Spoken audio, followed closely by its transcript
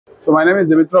So my name is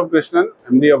Dimitrov Krishnan,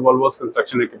 MD of Volvo's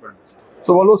construction equipment.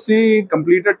 So Volvo C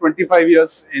completed 25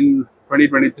 years in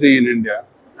 2023 in India,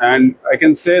 and I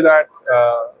can say that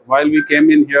while we came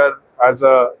in here as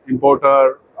a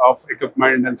importer of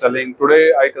equipment and selling,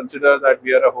 today I consider that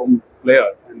we are a home player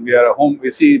and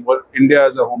we see India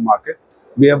as a home market.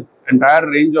 We have entire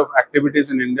range of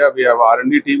activities in India. We have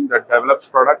R&D team that develops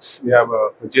products. We have a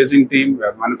purchasing team, we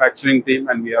have manufacturing team,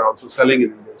 and we are also selling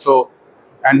in India.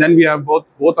 And then we have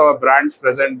both our brands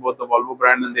present, both the Volvo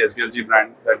brand and the SDLG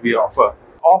brand that we offer.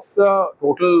 Of the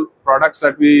total products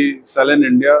that we sell in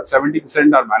India,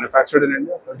 70% are manufactured in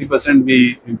India, 30%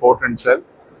 we import and sell.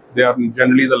 They are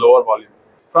generally the lower volume.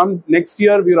 From next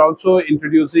year, we are also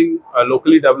introducing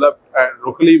locally developed,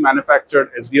 locally manufactured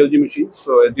SDLG machines.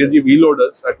 So SDLG wheel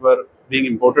loaders that were being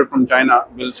imported from China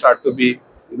will start to be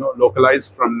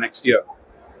localized from next year.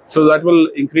 So that will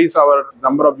increase our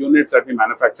number of units that we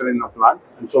manufacture in the plant.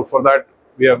 And so for that,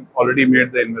 we have already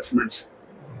made the investments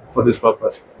for this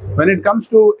purpose. When it comes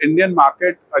to Indian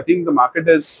market, I think the market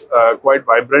is quite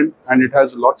vibrant and it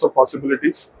has lots of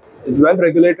possibilities. It's well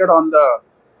regulated on the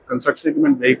construction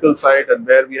equipment vehicle side, and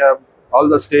where we have all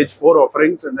the stage 4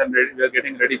 offerings, and then we are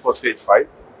getting ready for stage 5.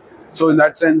 So in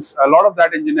that sense, a lot of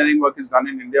that engineering work is done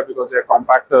in India because they are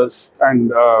compactors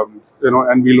and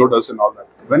and wheel loaders and all that.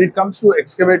 When it comes to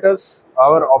excavators,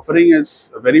 our offering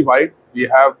is very wide. We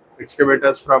have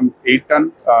excavators from 8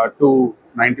 ton to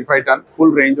 95 ton, full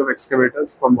range of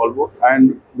excavators from Volvo.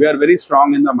 And we are very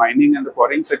strong in the mining and the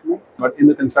quarrying segment, but in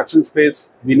the construction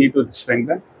space, we need to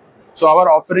strengthen. So our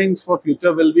offerings for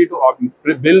future will be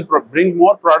to bring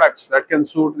more products that can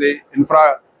suit the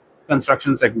infra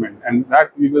construction segment, and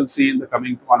that we will see in the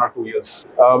coming 1 or 2 years.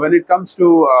 When it comes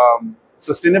to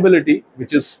sustainability,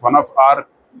 which is one of our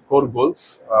core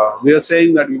goals, we are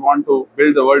saying that we want to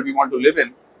build the world we want to live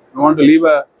in. We want to leave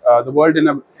the world in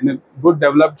a good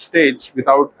developed stage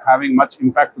without having much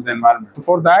impact to the environment.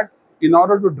 For that, in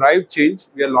order to drive change,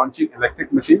 we are launching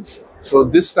electric machines. So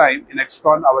this time in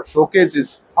EXCON, our showcase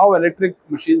is how electric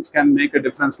machines can make a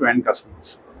difference to end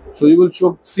customers. So you will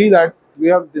see that we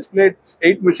have displayed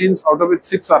 8 machines, out of which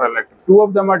 6 are electric. 2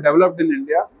 of them are developed in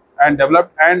India and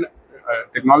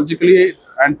technologically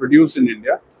and produced in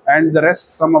India. And the rest,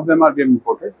 some of them are being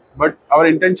imported. But our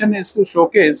intention is to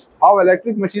showcase how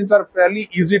electric machines are fairly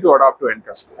easy to adopt to end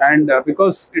customers. And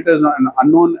because it is an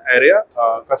unknown area,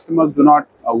 customers do not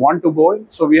want to go in.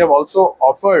 So we have also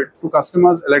offered to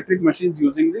customers electric machines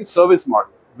using the service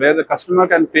model, where the customer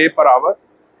can pay per hour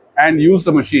and use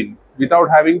the machine without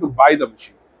having to buy the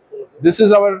machine. This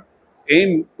is our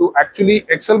aim to actually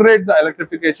accelerate the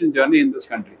electrification journey in this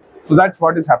country. So that's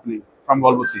what is happening from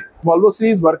Volvo C. Volvo C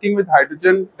is working with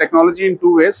hydrogen technology in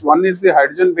 2 ways. One is the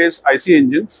hydrogen-based IC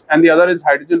engines, and the other is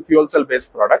hydrogen fuel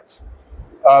cell-based products.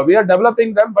 We are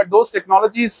developing them, but those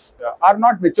technologies are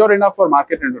not mature enough for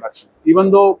market introduction. Even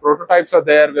though prototypes are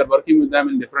there, we are working with them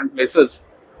in different places,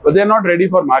 but they are not ready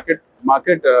for market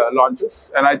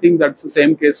launches. And I think that's the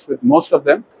same case with most of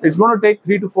them. It's going to take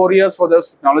 3 to 4 years for those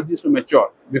technologies to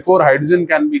mature before hydrogen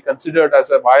can be considered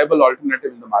as a viable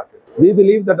alternative in the market. We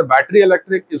believe that the battery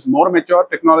electric is more mature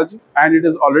technology, and it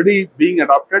is already being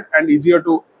adopted and easier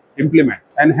to implement.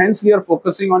 And hence we are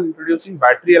focusing on introducing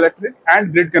battery electric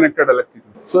and grid connected electric.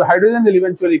 So hydrogen will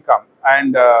eventually come,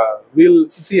 and we'll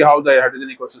see how the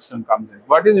hydrogen ecosystem comes in.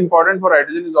 What is important for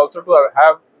hydrogen is also to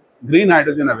have green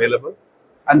hydrogen available,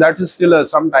 and that is still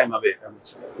some time away, I would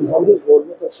say. How does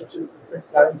Volvo Construction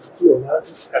Equipment plans to enhance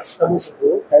its customer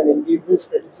support and engagement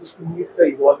strategies to meet the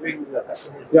evolving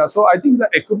customer? Yeah, so I think the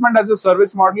equipment as a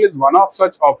service model is one of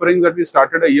such offerings that we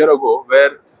started a year ago,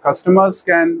 where customers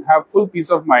can have full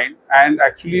peace of mind and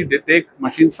actually they take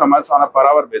machines from us on a per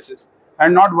hour basis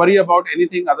and not worry about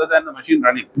anything other than the machine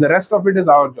running. The rest of it is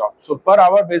our job. So per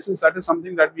hour basis, that is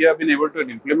something that we have been able to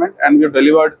implement, and we have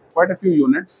delivered quite a few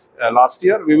units last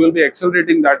year. We will be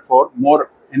accelerating that for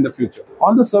more in the future.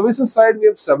 On the services side, we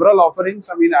have several offerings.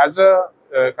 I mean, as a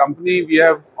company, we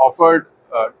have offered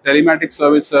telematic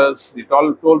services, the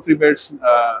toll-free based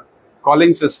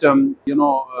calling system,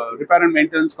 repair and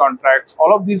maintenance contracts.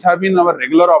 All of these have been our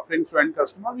regular offerings to end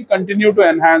customer. We continue to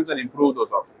enhance and improve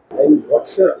those offerings. And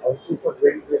what's your outlook for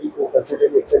 2024,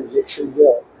 considering it's an election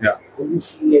year? Yeah. Do you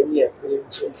see any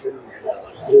apprehensions in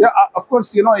Yeah, of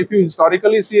course, if you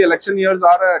historically see, election years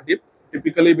are a dip,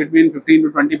 typically between 15 to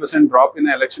 20% drop in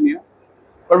an election year.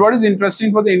 But what is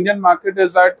interesting for the Indian market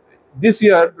is that this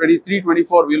year,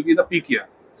 23-24, will be the peak year.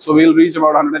 So we'll reach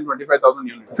about 125,000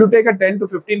 units. If you take a 10 to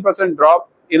 15% drop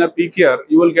in a peak year,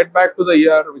 you will get back to the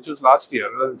year which was last year,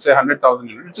 let's say 100,000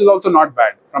 units, which is also not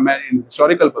bad from an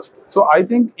historical perspective. So I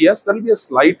think, yes, there will be a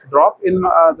slight drop in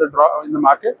the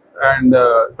market, and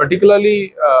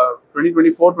particularly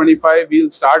 2024-25, we'll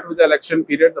start with the election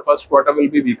period. The first quarter will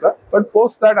be weaker. But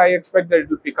post that, I expect that it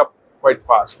will pick up quite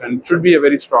fast and it should be a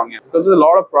very strong year because there's a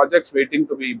lot of projects waiting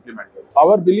to be implemented.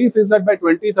 Our belief is that by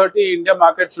 2030, India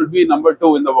market should be number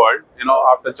 2 in the world,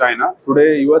 after China.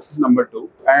 Today, US is number 2.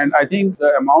 And I think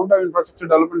the amount of infrastructure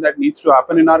development that needs to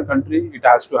happen in our country, it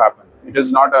has to happen. It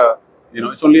is not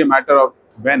it's only a matter of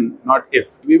when, not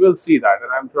if. We will see that,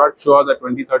 and I'm not sure that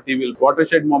 2030 will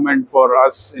watershed moment for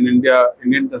us in India,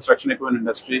 Indian construction equipment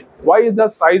industry. Why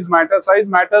does size matter? Size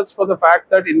matters for the fact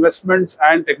that investments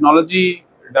and technology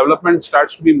development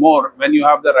starts to be more when you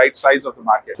have the right size of the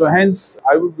market. So hence,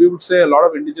 we would say a lot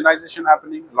of indigenization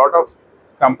happening, a lot of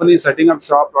companies setting up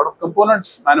shop, a lot of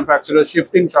components manufacturers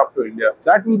shifting shop to India.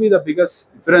 That will be the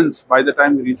biggest difference by the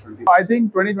time we reach 20. I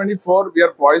think 2024, we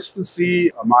are poised to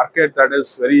see a market that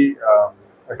is very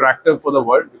attractive for the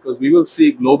world because we will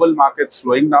see global markets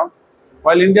slowing down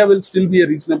while India will still be a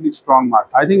reasonably strong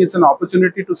market. I think it's an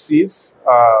opportunity to seize.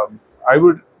 I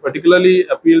would particularly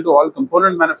appeal to all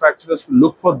component manufacturers to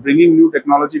look for bringing new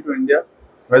technology to India,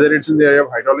 whether it's in the area of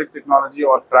hydraulic technology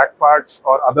or track parts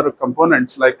or other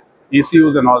components like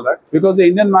ECUs and all that, because the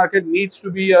Indian market needs to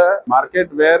be a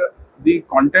market where the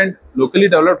content locally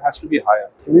developed has to be higher.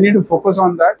 So we need to focus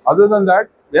on that. Other than that,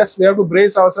 yes, we have to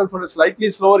brace ourselves for a slightly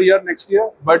slower year next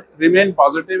year, but remain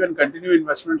positive and continue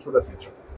investments for the future.